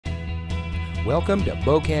Welcome to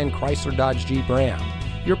Bokan Chrysler Dodge Jeep Ram,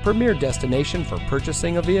 your premier destination for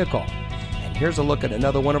purchasing a vehicle. And here's a look at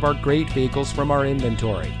another one of our great vehicles from our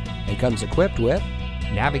inventory. It comes equipped with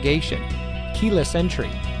navigation, keyless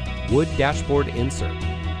entry, wood dashboard insert,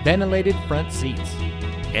 ventilated front seats,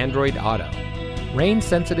 Android Auto,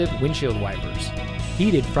 rain-sensitive windshield wipers,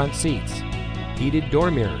 heated front seats, heated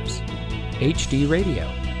door mirrors, HD radio,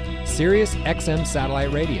 Sirius XM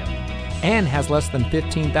satellite radio, and has less than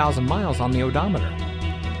 15,000 miles on the odometer.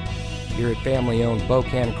 Here at family-owned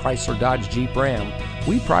Bokan Chrysler Dodge Jeep Ram,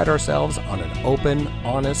 we pride ourselves on an open,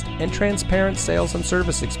 honest, and transparent sales and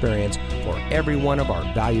service experience for every one of our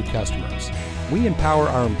valued customers. We empower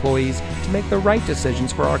our employees to make the right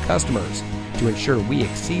decisions for our customers to ensure we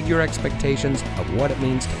exceed your expectations of what it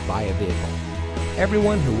means to buy a vehicle.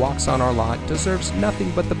 Everyone who walks on our lot deserves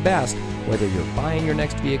nothing but the best, whether you're buying your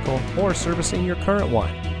next vehicle or servicing your current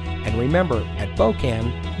one. And remember, at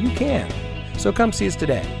Bokan, you can. So come see us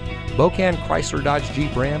today. Bokan Chrysler Dodge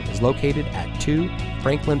Jeep Ram is located at 2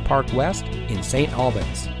 Franklin Park West in St.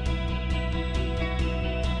 Albans.